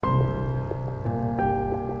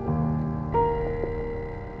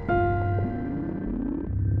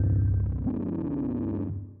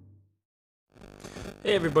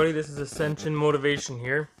Hey everybody, this is Ascension Motivation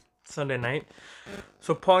here, Sunday night.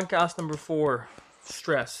 So podcast number 4,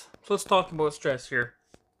 stress. So let's talk about stress here.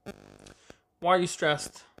 Why are you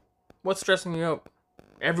stressed? What's stressing you out?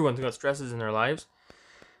 Everyone's got stresses in their lives.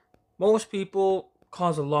 Most people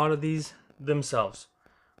cause a lot of these themselves.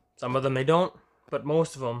 Some of them they don't, but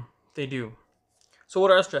most of them they do. So what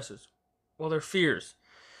are stresses? Well, they're fears,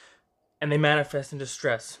 and they manifest into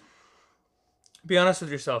stress. Be honest with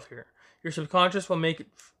yourself here. Your subconscious will make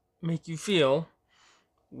you feel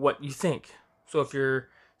what you think. So if you're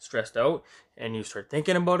stressed out and you start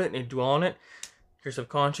thinking about it and you dwell on it, your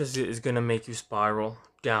subconscious is going to make you spiral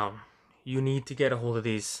down. You need to get a hold of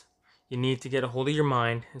these. You need to get a hold of your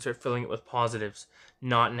mind and start filling it with positives,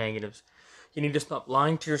 not negatives. You need to stop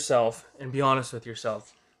lying to yourself and be honest with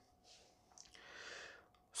yourself.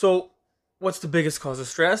 So, what's the biggest cause of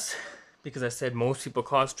stress? Because I said most people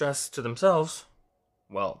cause stress to themselves.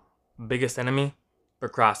 Well, biggest enemy,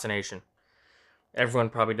 procrastination. Everyone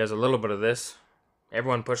probably does a little bit of this.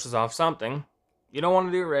 Everyone pushes off something. You don't want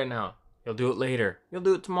to do it right now. You'll do it later. You'll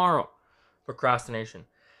do it tomorrow. Procrastination.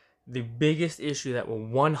 The biggest issue that will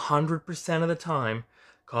 100% of the time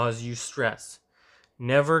cause you stress.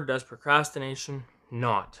 Never does procrastination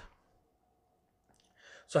not.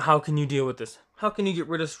 So how can you deal with this? How can you get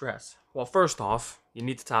rid of stress? Well, first off, you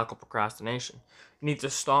need to tackle procrastination. You need to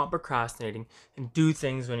stop procrastinating and do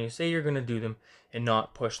things when you say you're going to do them and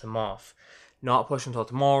not push them off. Not push until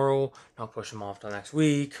tomorrow, not push them off till next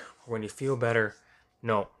week, or when you feel better.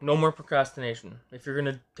 No more procrastination. If you're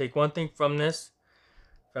going to take one thing from this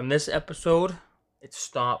episode, it's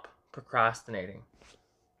stop procrastinating.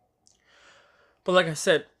 But like I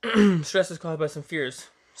said, stress is caused by some fears.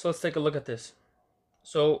 So let's take a look at this.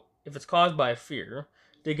 So if it's caused by a fear,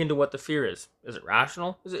 dig into what the fear is. Is it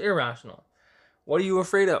rational? Is it irrational? What are you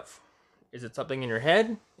afraid of? Is it something in your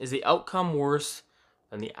head? Is the outcome worse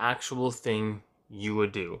than the actual thing you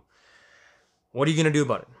would do? What are you going to do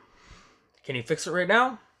about it? Can you fix it right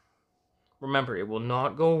now? Remember, it will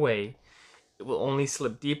not go away. It will only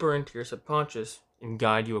slip deeper into your subconscious and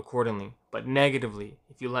guide you accordingly. But negatively,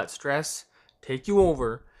 if you let stress take you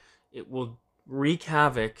over, it will wreak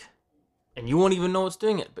havoc and you won't even know it's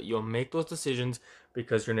doing it, but you'll make those decisions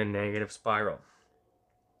because you're in a negative spiral.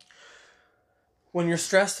 When you're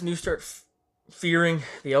stressed and you start fearing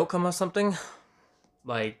the outcome of something,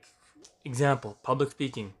 like example, public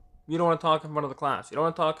speaking. You don't want to talk in front of the class. You don't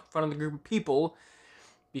want to talk in front of the group of people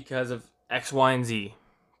because of X, Y, and Z.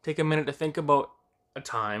 Take a minute to think about a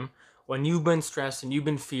time when you've been stressed and you've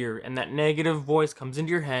been fear and that negative voice comes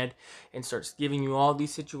into your head and starts giving you all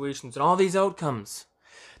these situations and all these outcomes.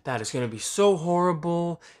 That is going to be so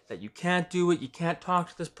horrible that you can't do it, you can't talk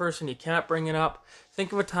to this person, you can't bring it up.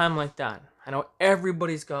 Think of a time like that. I know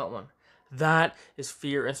everybody's got one. That is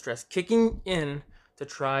fear and stress kicking in to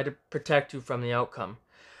try to protect you from the outcome.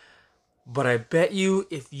 But I bet you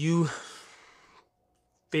if you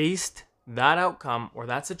faced that outcome or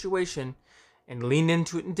that situation and leaned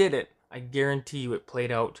into it and did it, I guarantee you it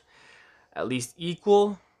played out at least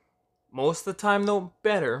equal, most of the time though,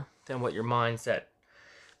 better than what your mind said.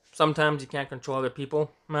 Sometimes you can't control other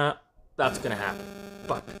people. That's going to happen.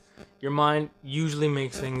 But your mind usually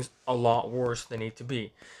makes things a lot worse than they need to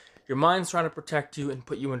be. Your mind's trying to protect you and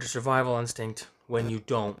put you into survival instinct when you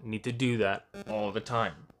don't need to do that all the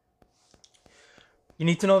time. You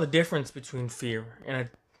need to know the difference between fear and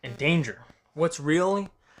danger. What's real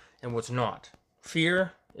and what's not.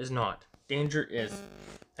 Fear is not. Danger is.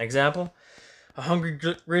 Example, a hungry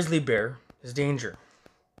grizzly bear is danger.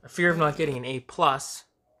 A fear of not getting an A+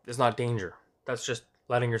 is not danger. That's just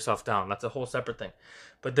letting yourself down. That's a whole separate thing.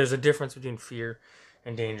 But there's a difference between fear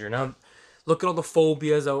and danger. Now, look at all the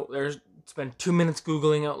phobias out there. Spend 2 minutes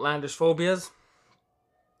Googling outlandish phobias.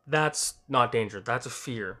 That's not danger. That's a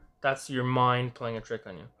fear. That's your mind playing a trick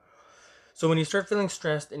on you. So when you start feeling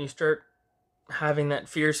stressed and you start having that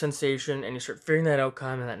fear sensation and you start fearing that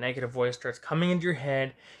outcome and that negative voice starts coming into your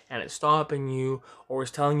head and it's stopping you or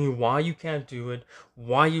is telling you why you can't do it,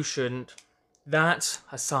 why you shouldn't, that's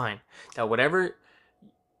a sign that whatever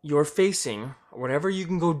you're facing, or whatever you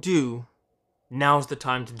can go do, now's the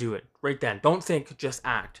time to do it. Right then. Don't think, just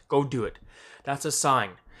act. Go do it. That's a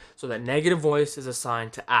sign. So that negative voice is a sign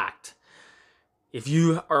to act. If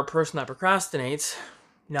you are a person that procrastinates,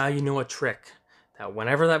 now you know a trick. That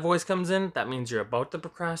whenever that voice comes in, that means you're about to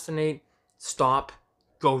procrastinate. Stop.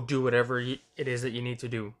 Go do whatever it is that you need to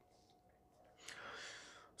do.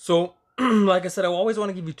 So, like I said, I always want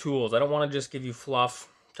to give you tools. I don't want to just give you fluff,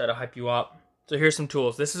 try to hype you up. So here's some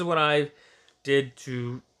tools. This is what I did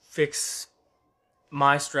to fix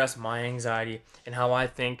my stress, my anxiety, and how I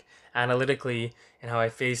think analytically and how I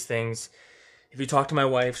face things If you talk to my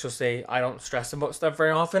wife, she'll say I don't stress about stuff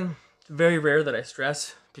very often. It's very rare that I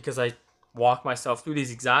stress because I walk myself through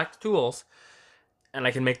these exact tools and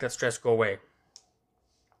I can make that stress go away.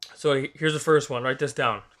 So here's the first one. Write this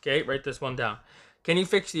down. Okay, write this one down. Can you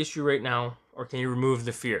fix the issue right now, or can you remove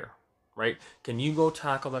the fear? Right? Can you go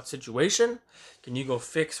tackle that situation? Can you go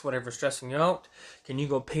fix whatever's stressing you out? Can you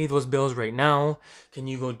go pay those bills right now? Can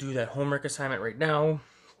you go do that homework assignment right now?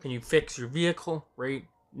 Can you fix your vehicle right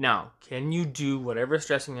now? Can you do whatever's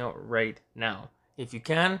stressing you out right now? If you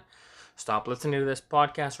can, stop listening to this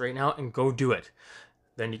podcast right now and go do it.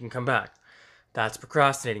 Then you can come back. That's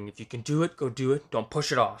procrastinating. If you can do it, go do it. Don't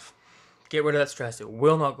push it off. Get rid of that stress. It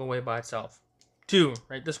will not go away by itself. 2,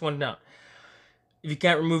 write this one down. If you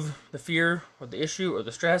can't remove the fear or the issue or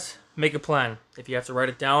the stress, make a plan. If you have to write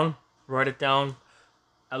it down, write it down.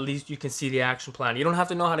 At least you can see the action plan. You don't have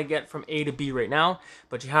to know how to get from A to B right now,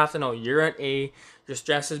 but you have to know you're at A, your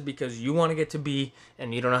stress is because you want to get to B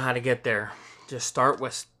and you don't know how to get there. Just start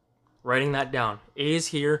with writing that down. A is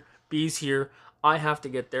here, B is here, I have to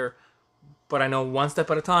get there, but I know one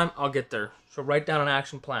step at a time, I'll get there. So write down an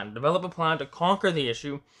action plan. Develop a plan to conquer the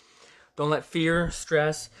issue. Don't let fear,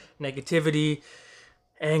 stress, negativity,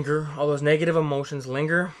 anger, all those negative emotions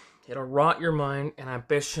linger. It'll rot your mind and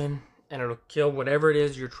ambition, and it'll kill whatever it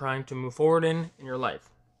is you're trying to move forward in your life.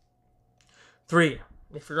 3,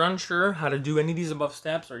 if you're unsure how to do any of these above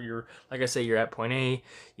steps, or you're, like I say, you're at point A,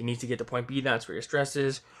 you need to get to point B, that's where your stress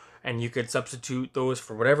is, and you could substitute those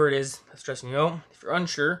for whatever it is that's stressing you out. If you're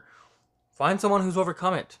unsure, find someone who's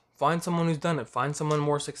overcome it. Find someone who's done it. Find someone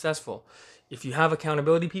more successful. If you have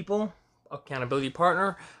accountability people, accountability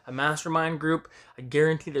partner, a mastermind group, I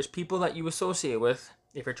guarantee there's people that you associate with,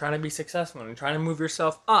 if you're trying to be successful and trying to move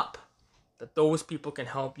yourself up, that those people can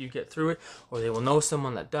help you get through it, or they will know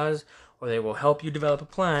someone that does, or they will help you develop a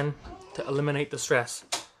plan to eliminate the stress.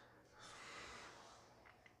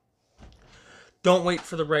 Don't wait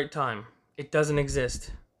for the right time. It doesn't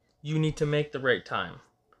exist. You need to make the right time.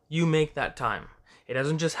 You make that time. It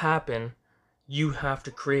doesn't just happen. You have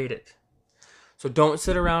to create it. So don't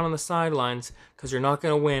sit around on the sidelines, because you're not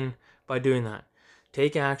going to win by doing that.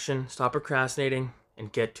 Take action, stop procrastinating,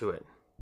 and get to it.